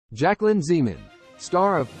Jacklyn Zeman,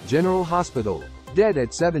 star of General Hospital, dead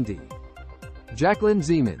at 70. Jacklyn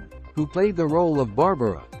Zeman, who played the role of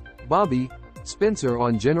Barbara, Bobbie Spencer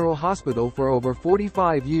on General Hospital for over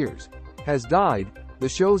 45 years, has died, the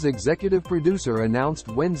show's executive producer announced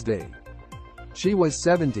Wednesday. She was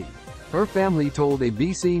 70. Her family told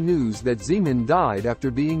ABC News that Zeman died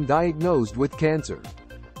after being diagnosed with cancer.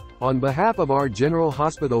 On behalf of our General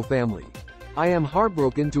Hospital family, I am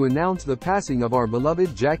heartbroken to announce the passing of our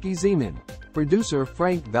beloved Jackie Zeman, producer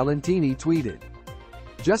Frank Valentini tweeted.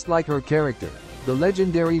 Just like her character, the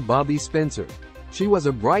legendary Bobbie Spencer, she was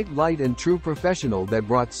a bright light and true professional that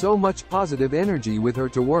brought so much positive energy with her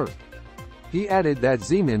to work. He added that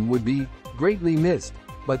Zeman would be greatly missed,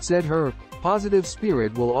 but said her positive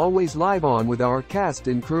spirit will always live on with our cast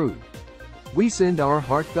and crew. We send our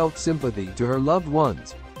heartfelt sympathy to her loved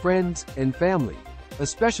ones, friends, and family,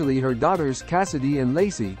 especially her daughters Cassidy and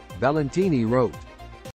Lacey, Valentini wrote.